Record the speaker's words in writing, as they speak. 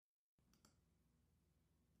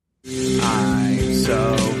I'm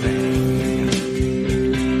so vain.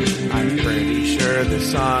 I'm pretty sure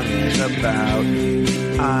this song is about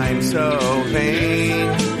I'm so vain.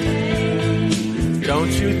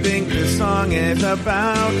 Don't you think this song is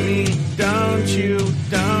about me? Don't you?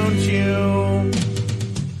 Don't you?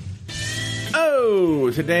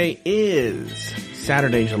 Oh, today is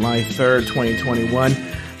Saturday, July 3rd, 2021.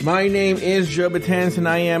 My name is Joe Betance, and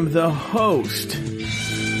I am the host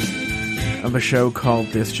of a show called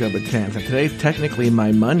This Joe Betance. And today's technically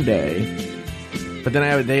my Monday, but then I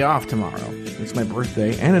have a day off tomorrow. It's my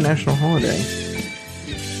birthday and a national holiday.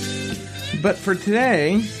 But for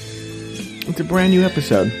today, it's a brand new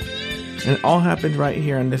episode. And it all happened right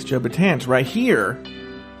here on This Joe Betance, right here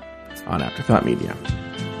on Afterthought Media.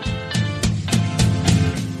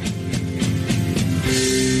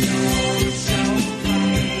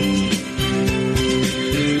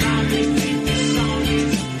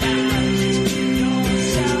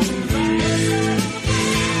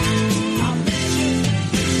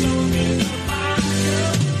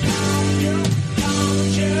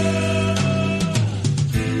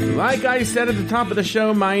 Like I said at the top of the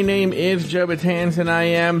show, my name is Joe Betance, and I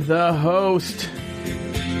am the host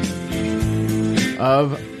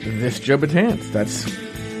of This Joe Betance. That's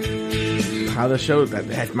how the show, that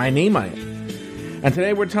has my name on it. And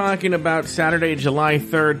today we're talking about Saturday, July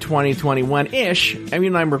 3rd, 2021-ish. I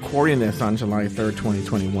mean, I'm recording this on July 3rd,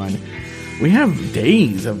 2021. We have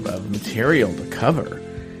days of material to cover.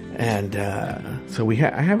 And so I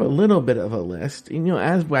have a little bit of a list, you know,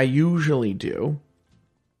 as I usually do.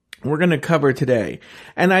 We're going to cover today.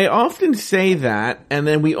 And I often say that, and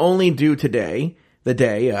then we only do today, the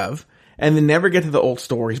day of, and then never get to the old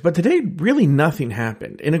stories. But today, really nothing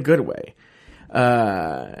happened, in a good way.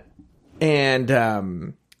 So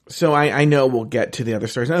I know we'll get to the other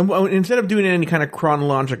stories. Instead of doing it in any kind of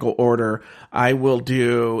chronological order, I will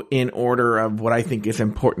do in order of what I think is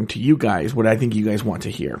important to you guys, what I think you guys want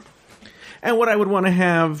to hear. And what I would want to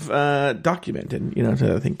have documented, you know, to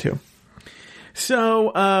the thing too.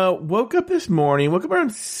 So, woke up this morning, woke up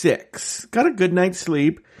around 6, got a good night's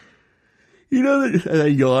sleep. You know, I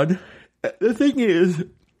yawned. The thing is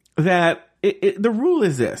that the rule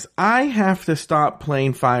is this. I have to stop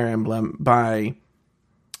playing Fire Emblem by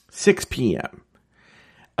 6 p.m.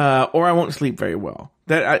 Or I won't sleep very well.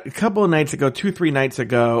 That a couple of nights ago, 2-3 nights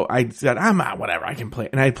ago, I said, I'm out, whatever, I can play.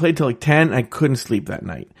 And I played till like 10, and I couldn't sleep that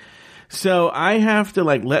night. So I have to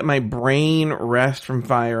like let my brain rest from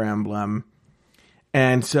Fire Emblem.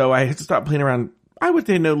 And so I had to stop playing around, I would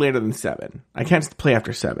say no later than 7. I can't play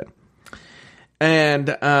after 7. And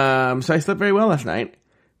so I slept very well last night.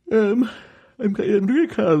 I'm doing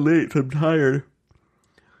kind of late, so I'm tired.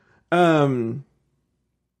 And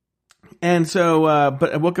so,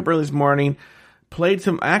 but I woke up early this morning, played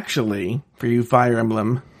some, actually, for you Fire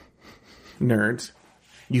Emblem nerds,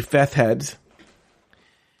 you Feth heads,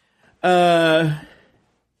 your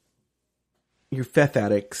Feth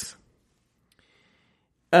addicts.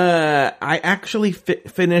 I actually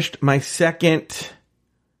finished my second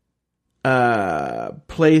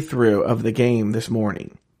playthrough of the game this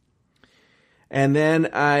morning. And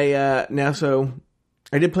then I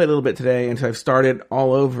did play a little bit today, and so I've started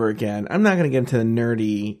all over again. I'm not going to get into the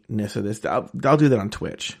nerdiness of this. I'll do that on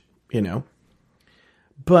Twitch, you know.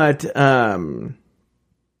 But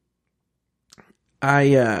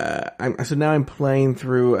so now I'm playing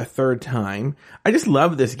through a third time. I just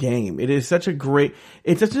love this game. It's such a great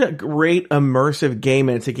immersive game,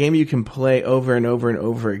 and it's a game you can play over and over and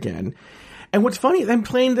over again. And what's funny is I'm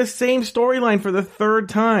playing the same storyline for the third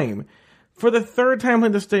time. For the third time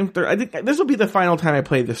playing the same I think this will be the final time I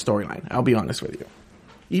play this storyline. I'll be honest with you.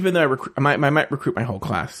 Even though I might recruit my whole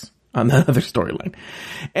class on that other storyline.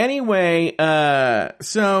 Anyway,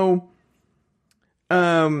 So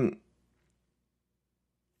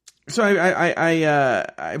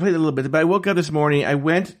I played a little bit, but I woke up this morning. I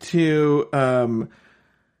went to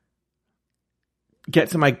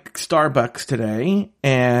get to my Starbucks today,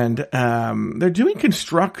 and they're doing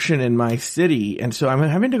construction in my city, and so I'm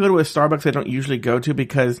having to go to a Starbucks I don't usually go to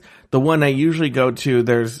because the one I usually go to,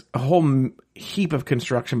 there's a whole heap of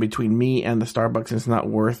construction between me and the Starbucks, and it's not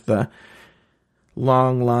worth the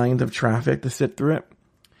long lines of traffic to sit through it.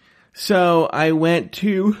 So I went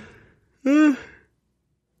to... oh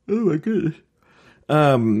my goodness.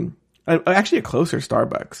 Actually a closer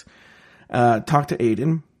Starbucks. Talked to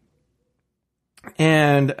Aiden.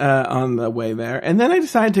 And on the way there. And then I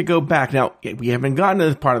decided to go back. Now, we haven't gotten to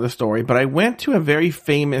this part of the story, but I went to a very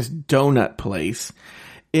famous donut place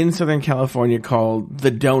in Southern California called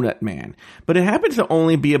the Donut Man. But it happens to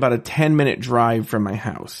only be about a 10-minute drive from my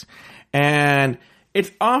house. And it's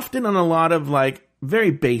often on a lot of like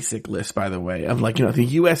very basic list, by the way, of like, the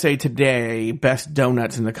USA Today best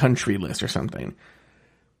donuts in the country list or something.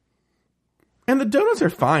 And the donuts are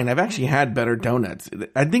fine. I've actually had better donuts.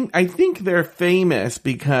 I think they're famous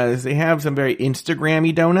because they have some very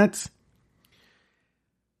Instagrammy donuts.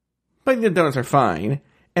 But the donuts are fine.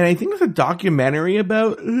 And I think there's a documentary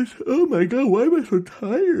about this. Oh my God, why am I so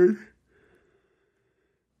tired?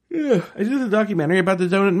 Yeah, I did a documentary about the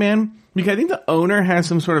Donut Man because I think the owner has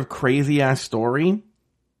some sort of crazy ass story.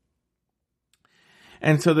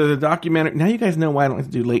 And so there's a documentary. Now you guys know why I don't like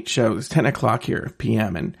to do late shows. It's 10 o'clock here,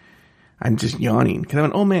 p.m. and I'm just yawning because I'm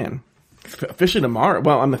an old man. Officially tomorrow.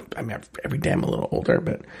 Well, every day I'm a little older,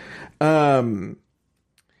 but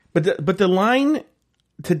the line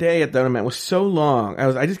today at the Donut Man was so long.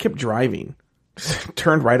 I just kept driving,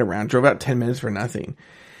 turned right around, drove out 10 minutes for nothing.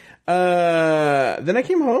 Then I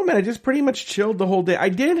came home and I just pretty much chilled the whole day. I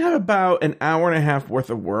did have about an hour and a half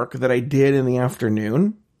worth of work that I did in the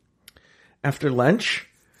afternoon after lunch.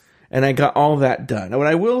 And I got all that done. Now, what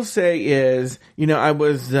I will say is, I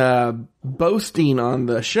was boasting on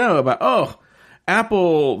the show about,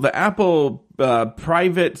 the Apple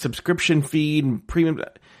private subscription feed and premium.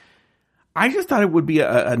 I just thought it would be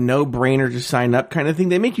a no-brainer to sign up kind of thing.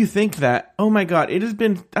 They make you think that, oh my God, it has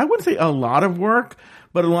been, I wouldn't say a lot of work,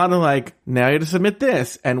 but a lot of like, now you have to submit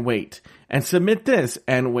this and wait, and submit this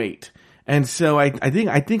and wait. And so I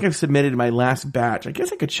think I've submitted my last batch. I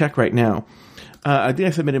guess I could check right now. I think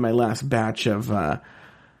I submitted my last batch of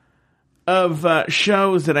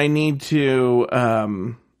shows that I need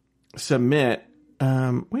to submit.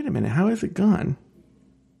 Wait a minute, how has it gone?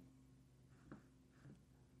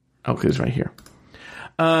 Oh, because it's right here.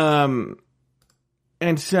 And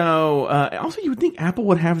so, also you would think Apple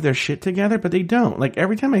would have their shit together, but they don't. Like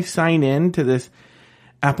every time I sign in to this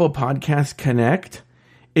Apple Podcast Connect,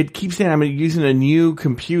 it keeps saying I'm using a new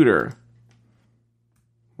computer.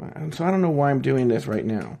 So I don't know why I'm doing this right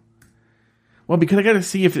now. Well, because I got to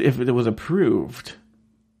see if it was approved.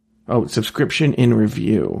 Oh, subscription in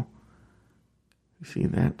review. You see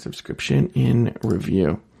that? Subscription in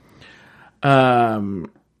review.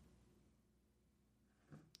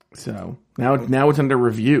 So now it's under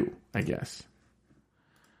review, I guess.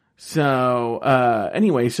 So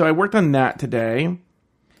anyway, so I worked on that today,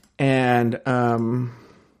 and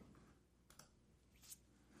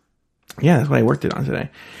yeah, that's what I worked it on today,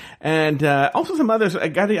 and also some others. I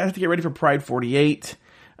have to get ready for Pride 48.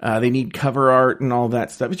 They need cover art and all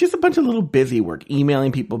that stuff. It's just a bunch of little busy work,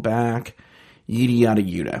 emailing people back, yada yada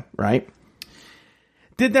yada. Right?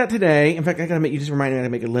 Did that today. In fact, you just reminded me to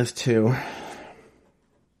make a list too.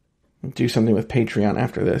 Do something with Patreon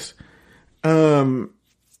after this. And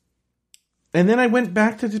then I went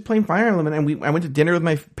back to just playing Fire Emblem, and I went to dinner with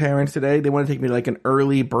my parents today. They want to take me to like an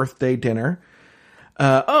early birthday dinner.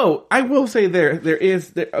 I will say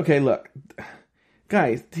okay, look.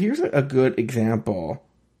 Guys, here's a good example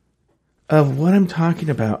of what I'm talking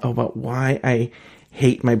about why I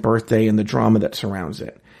hate my birthday and the drama that surrounds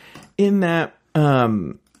it. In that,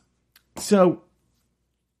 so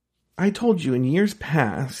I told you in years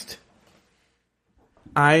past,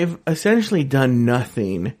 I've essentially done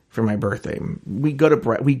nothing for my birthday. We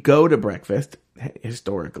go to breakfast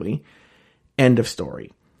historically. End of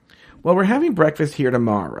story. Well, we're having breakfast here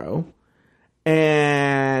tomorrow,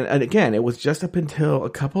 and again, it was just up until a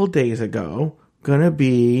couple of days ago gonna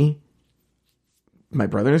be my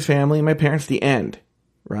brother and his family and my parents. The end,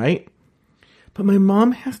 right? But my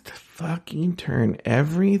mom has to fucking turn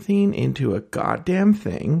everything into a goddamn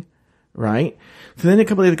thing, right? So then a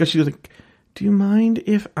couple of days ago, she was like, do you mind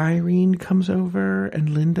if Irene comes over and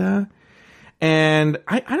Linda? And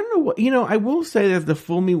I don't know what, I will say there's the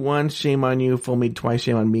fool me once, shame on you, fool me twice,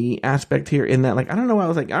 shame on me aspect here in that, like, I don't know why I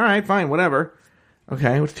was like, all right, fine, whatever.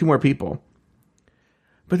 Okay, it's 2 more people.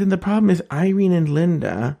 But then the problem is Irene and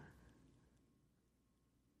Linda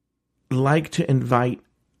like to invite,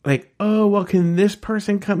 like, oh, well, can this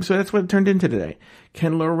person come? So that's what it turned into today.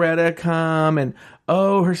 Can Loretta come? And,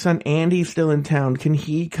 oh, her son Andy's still in town. Can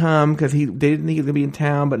he come? Because they didn't think he was going to be in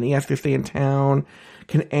town, but he has to stay in town.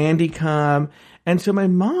 Can Andy come? And so my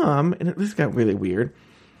mom, and this got really weird,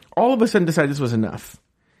 all of a sudden decided this was enough.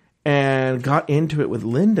 And got into it with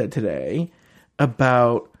Linda today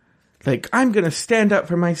about, like, I'm going to stand up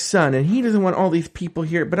for my son, and he doesn't want all these people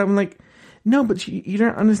here. But I'm like, no, but you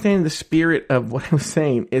don't understand the spirit of what I was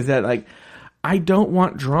saying is that, like, I don't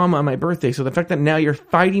want drama on my birthday. So the fact that now you're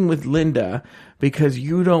fighting with Linda because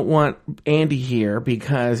you don't want Andy here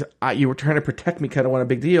because you were trying to protect me because I don't want a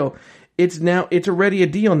big deal. It's already a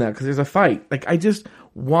deal now because there's a fight. Like, I just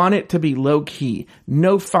want it to be low key.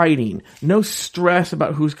 No fighting. No stress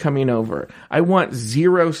about who's coming over. I want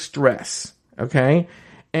zero stress. Okay?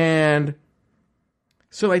 And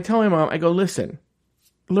so I tell my mom, I go, listen,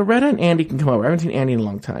 Loretta and Andy can come over. I haven't seen Andy in a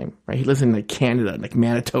long time, right? He lives in like Canada, like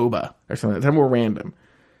Manitoba or something. Somewhere random.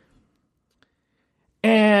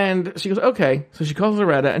 And she goes, okay. So she calls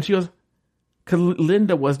Loretta and she goes, because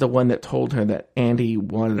Linda was the one that told her that Andy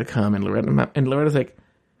wanted to come, and Loretta's like,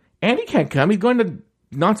 Andy can't come. He's going to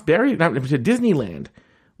Knott's Berry, to Disneyland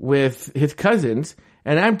with his cousins,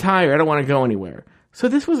 and I'm tired. I don't want to go anywhere. So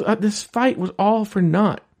this fight was all for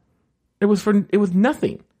naught. It was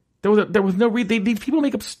nothing. There was no reason. These people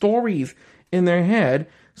make up stories in their head,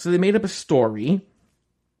 so they made up a story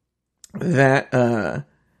that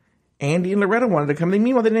Andy and Loretta wanted to come.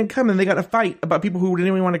 Meanwhile, they didn't come, and they got a fight about people who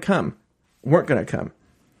didn't even want to come. Weren't going to come.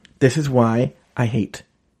 This is why I hate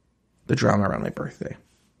the drama around my birthday.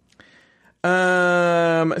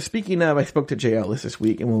 Speaking of, I spoke to Jay Ellis this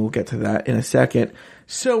week, and we'll get to that in a second.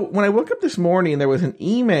 So when I woke up this morning, there was an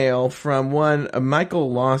email from one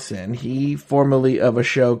Michael Lawson, he formerly of a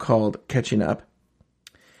show called Catching Up.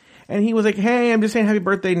 And he was like, hey, I'm just saying happy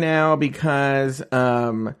birthday now because,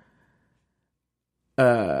 I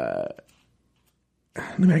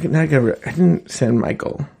didn't send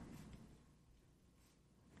Michael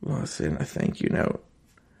Lawson a thank you note.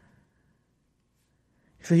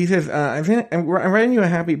 So he says, I'm writing you a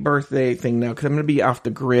happy birthday thing now because I'm going to be off the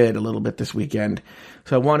grid a little bit this weekend.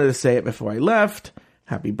 So I wanted to say it before I left.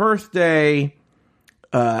 Happy birthday.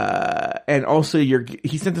 And also,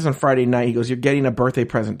 he sent this on Friday night. He goes, you're getting a birthday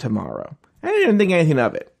present tomorrow. I didn't think anything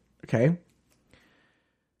of it. Okay.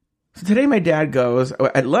 So today my dad goes,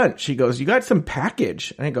 at lunch, he goes, you got some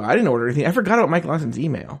package. And I go, I didn't order anything. I forgot about Mike Lawson's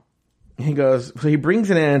email. And he goes, so he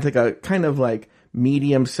brings it in. It's like a kind of like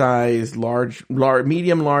medium-sized, large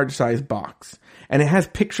size box. And it has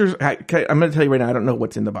pictures. I'm going to tell you right now, I don't know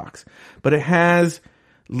what's in the box. But it has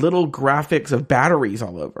little graphics of batteries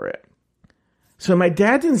all over it. So my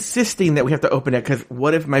dad's insisting that we have to open it because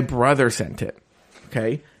what if my brother sent it?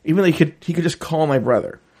 Okay? Even though he could just call my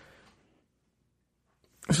brother.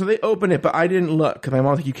 So they open it, but I didn't look. Because my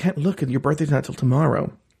mom's like, you can't look because your birthday's not till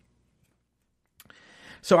tomorrow.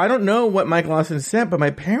 So I don't know what Mike Lawson sent, but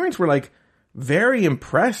my parents were like very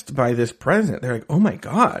impressed by this present. They're like, oh my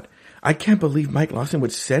God, I can't believe Mike Lawson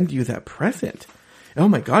would send you that present. Oh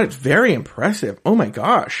my God, it's very impressive. Oh my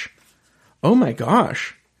gosh. Oh my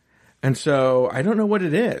gosh. And so I don't know what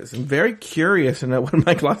it is. I'm very curious to know what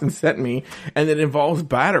Mike Lawson sent me, and it involves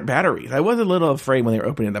batteries. I was a little afraid when they were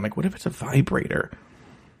opening it. I'm like, what if it's a vibrator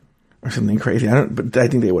or something crazy? But I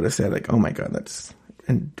think they would have said like, oh my God, that's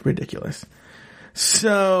ridiculous.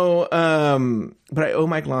 So, but I owe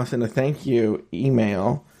Mike Lawson a thank you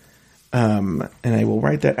email, and I will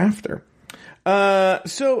write that after.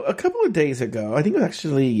 So a couple of days ago, I think it was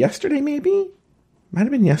actually yesterday, maybe? Might have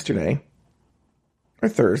been yesterday. Or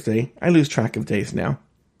Thursday. I lose track of days now.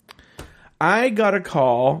 I got a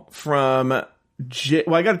call from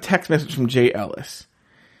I got a text message from Jay Ellis.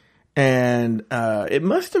 And, it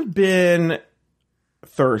must have been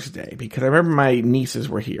Thursday, because I remember my nieces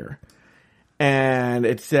were here. And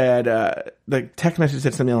it said, the text message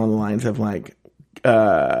said something along the lines of like,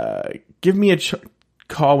 give me a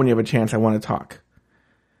call when you have a chance. I want to talk.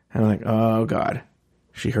 And I'm like, oh God,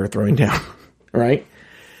 she heard throwing down, right?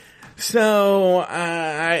 So,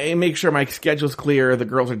 I make sure my schedule's clear. The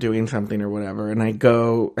girls are doing something or whatever. And I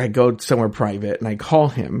go somewhere private and I call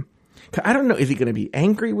him. I don't know. Is he going to be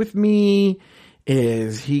angry with me?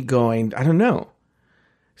 Is he going, I don't know.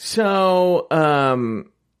 So,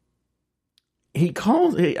 he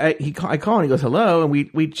calls, I call and he goes, hello. And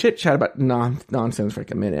we chit chat about nonsense for like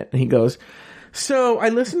a minute. And he goes, so I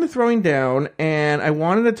listened to Throwing Down and I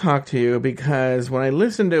wanted to talk to you because when I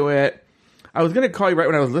listened to it, I was going to call you right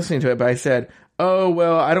when I was listening to it, but I said, oh,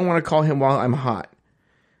 well, I don't want to call him while I'm hot.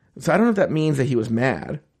 So I don't know if that means that he was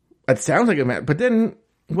mad. It sounds like he was mad. But then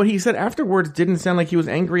what he said afterwards didn't sound like he was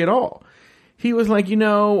angry at all. He was like,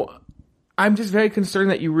 I'm just very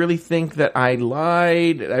concerned that you really think that I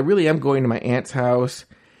lied. I really am going to my aunt's house.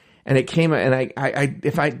 And it came, and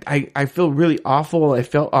I feel really awful. I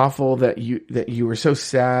felt awful that you were so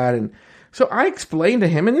sad. And so I explained to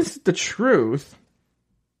him, and this is the truth,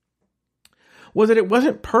 was that it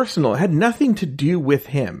wasn't personal. It had nothing to do with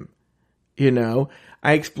him.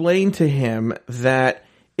 I explained to him that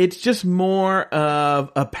it's just more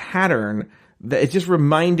of a pattern that it just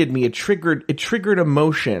reminded me, it triggered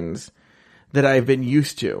emotions that I've been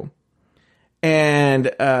used to. And,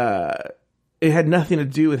 it had nothing to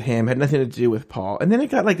do with him, had nothing to do with Paul. And then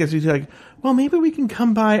it got like this, he's like, well, maybe we can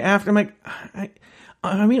come by after. I'm like,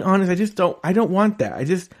 I mean, honest, I don't want that.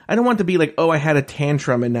 I don't want to be like, oh, I had a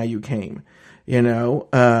tantrum and now you came,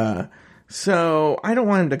 So I don't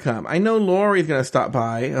want him to come. I know Lori's going to stop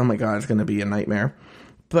by. Oh my God, it's going to be a nightmare.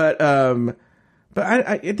 But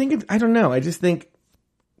I think I don't know. I just think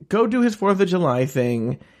go do his 4th of July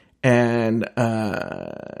thing and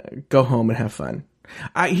go home and have fun.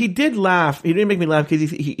 He did laugh. He didn't make me laugh because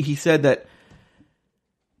he said that,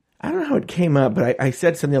 I don't know how it came up, but I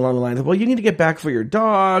said something along the lines of, well, you need to get back for your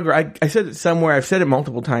dog. Or I said it somewhere. I've said it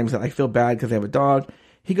multiple times that I feel bad because I have a dog.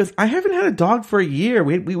 He goes, I haven't had a dog for a year.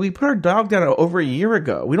 We put our dog down over a year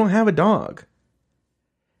ago. We don't have a dog.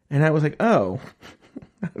 And I was like, oh.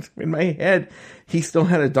 In my head, he still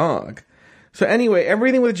had a dog. So anyway,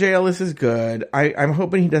 everything with Jay Ellis is good. I'm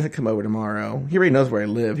hoping he doesn't come over tomorrow. He already knows where I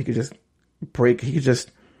live. He could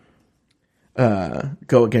just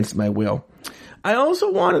go against my will. I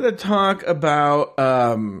also wanted to talk about,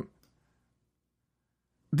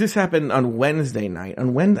 this happened on Wednesday night.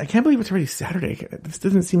 I can't believe it's already Saturday. This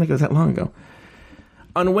doesn't seem like it was that long ago.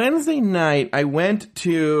 On Wednesday night, I went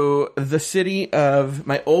to the city of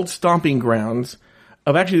my old stomping grounds.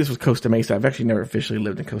 Actually, this was Costa Mesa. I've actually never officially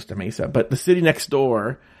lived in Costa Mesa, but the city next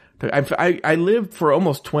door. I lived for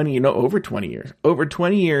almost over 20 years. Over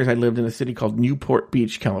 20 years, I lived in a city called Newport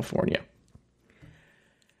Beach, California.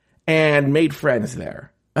 And made friends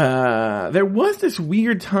there. There was this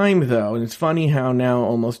weird time, though, and it's funny how now,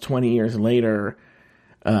 almost 20 years later,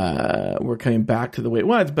 we're coming back to the way it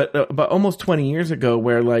was, but almost 20 years ago,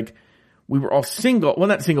 where, like, we were all single. Well,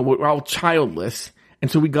 not single, we were all childless, and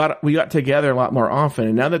so we got together a lot more often,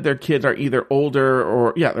 and now that their kids are either older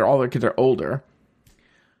or, all their kids are older,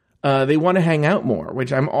 they want to hang out more,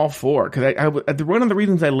 which I'm all for, because one of the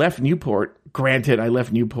reasons I left Newport, granted, I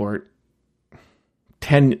left Newport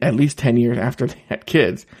at least 10 years after they had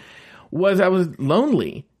kids, was I was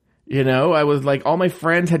lonely. I was like, all my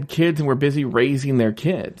friends had kids and were busy raising their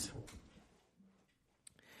kids.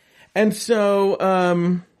 And so,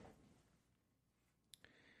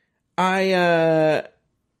 I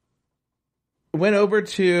went over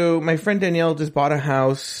to, my friend Danielle just bought a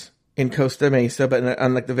house in Costa Mesa, but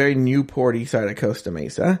on like the very Newporty side of Costa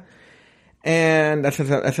Mesa. And that's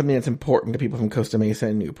something that's important to people from Costa Mesa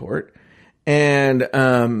and Newport. And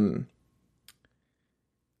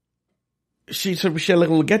she had like a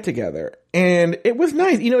little get together, and it was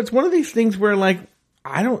nice. It's one of these things where, like,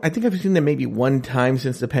 I think I've seen them maybe one time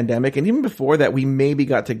since the pandemic, and even before that, we maybe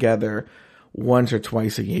got together once or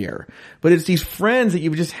twice a year. But it's these friends that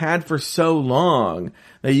you've just had for so long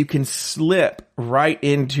that you can slip right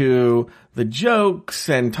into the jokes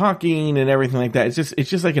and talking and everything like that. It's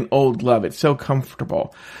just like an old glove. It's so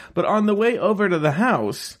comfortable. But on the way over to the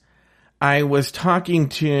house, I was talking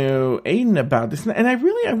to Aiden about this, and I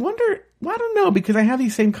wonder, well, I don't know, because I have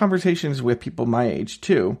these same conversations with people my age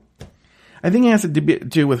too. I think it has to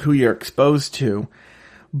do with who you're exposed to.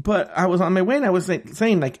 But I was on my way, and I was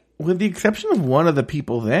saying, like, with the exception of one of the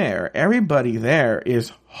people there, everybody there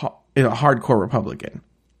is a hardcore Republican.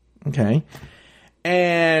 Okay?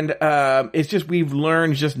 And it's just, we've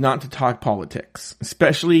learned just not to talk politics,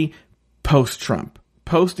 especially post-Trump.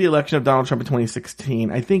 Post the election of Donald Trump in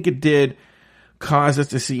 2016, I think it did cause us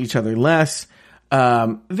to see each other less.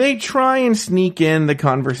 They try and sneak in the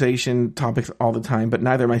conversation topics all the time, but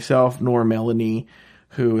neither myself nor Melanie,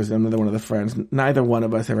 who is another one of the friends, neither one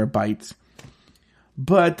of us ever bites.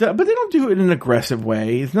 But they don't do it in an aggressive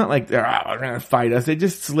way. It's not like they're going to fight us. They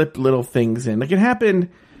just slip little things in. Like it happened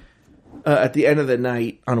at the end of the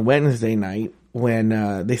night on Wednesday night when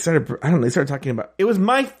they started talking about, it was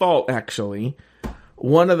my fault actually.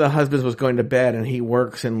 One of the husbands was going to bed, and he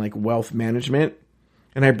works in like wealth management,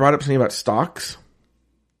 and I brought up something about stocks.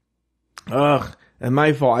 And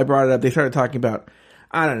my fault. I brought it up. They started talking about,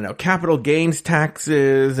 I don't know, capital gains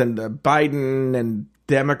taxes and Biden and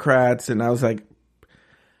Democrats, and I was like,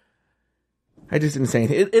 I just didn't say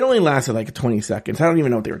anything. It only lasted like 20 seconds. I don't even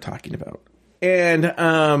know what they were talking about. And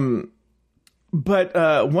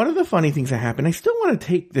but one of the funny things that happened, I still want to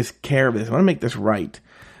take care of this. I want to make this right.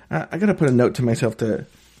 I gotta put a note to myself to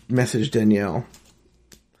message Danielle.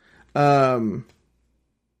 But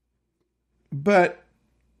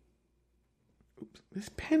this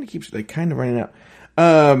pen keeps like kind of running out.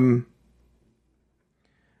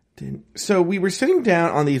 So we were sitting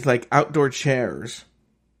down on these like outdoor chairs,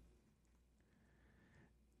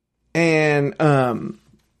 and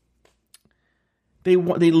they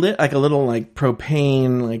lit like a little like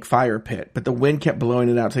propane like fire pit, but the wind kept blowing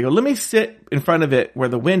it out. So I go, let me sit in front of it where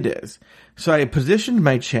the wind is. So I positioned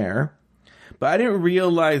my chair, but I didn't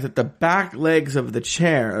realize that the back legs of the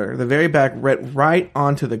chair, the very back, went right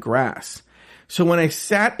onto the grass. So when I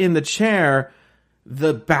sat in the chair,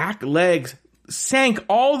 the back legs sank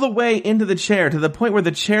all the way into the chair to the point where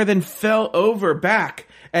the chair then fell over back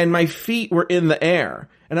and my feet were in the air.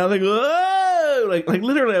 And I was like, whoa! Like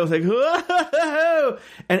literally, I was like, whoa!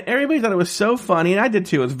 And everybody thought it was so funny, and I did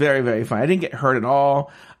too. It was very, very funny. I didn't get hurt at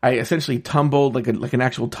all. I essentially tumbled like an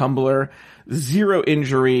actual tumbler. 0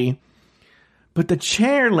 injury. But the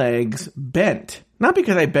chair legs bent. Not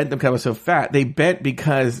because I bent them because I was so fat. They bent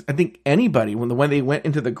because I think anybody, when they went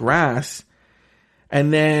into the grass,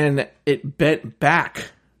 and then it bent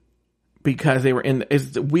back because they were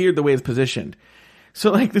it's weird the way it's positioned.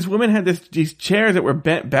 So like this woman had these chairs that were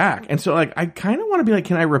bent back. And so like I kind of want to be like,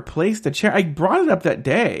 can I replace the chair? I brought it up that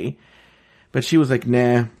day, but she was like,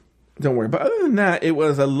 nah, don't worry. But other than that, it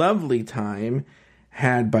was a lovely time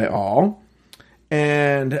had by all.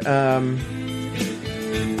 And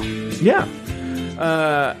yeah.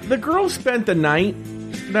 The girls spent the night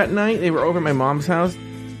that night. They were over at my mom's house.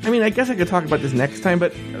 I mean, I guess I could talk about this next time,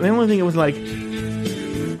 but the only thing it was like,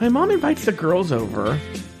 my mom invites the girls over,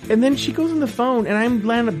 and then she goes on the phone, and I'm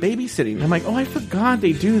landing up babysitting. I'm like, oh, I forgot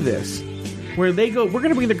they do this. Where they go, we're going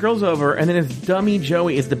to bring the girls over, and then it's dummy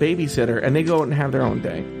Joey is the babysitter, and they go out and have their own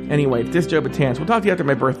day. Anyway, this is Joe Betance. We'll talk to you after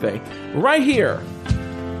my birthday. Right here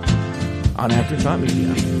on Afterthought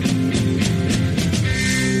Media.